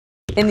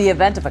In the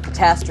event of a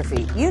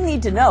catastrophe, you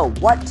need to know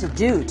what to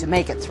do to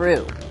make it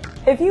through.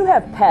 If you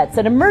have pets,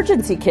 an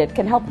emergency kit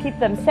can help keep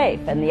them safe,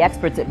 and the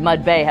experts at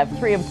Mud Bay have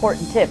 3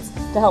 important tips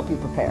to help you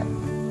prepare.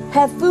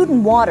 Have food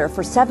and water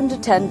for 7 to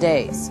 10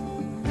 days.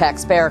 Pack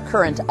spare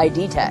current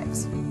ID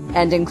tags.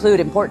 And include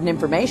important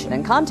information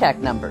and contact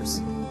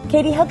numbers.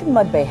 Katie, how can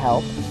Mud Bay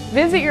help?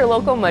 Visit your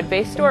local Mud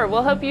Bay store.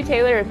 We'll help you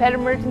tailor a pet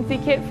emergency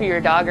kit for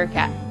your dog or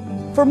cat.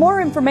 For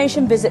more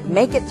information, visit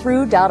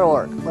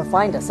makeitthrough.org or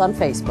find us on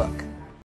Facebook.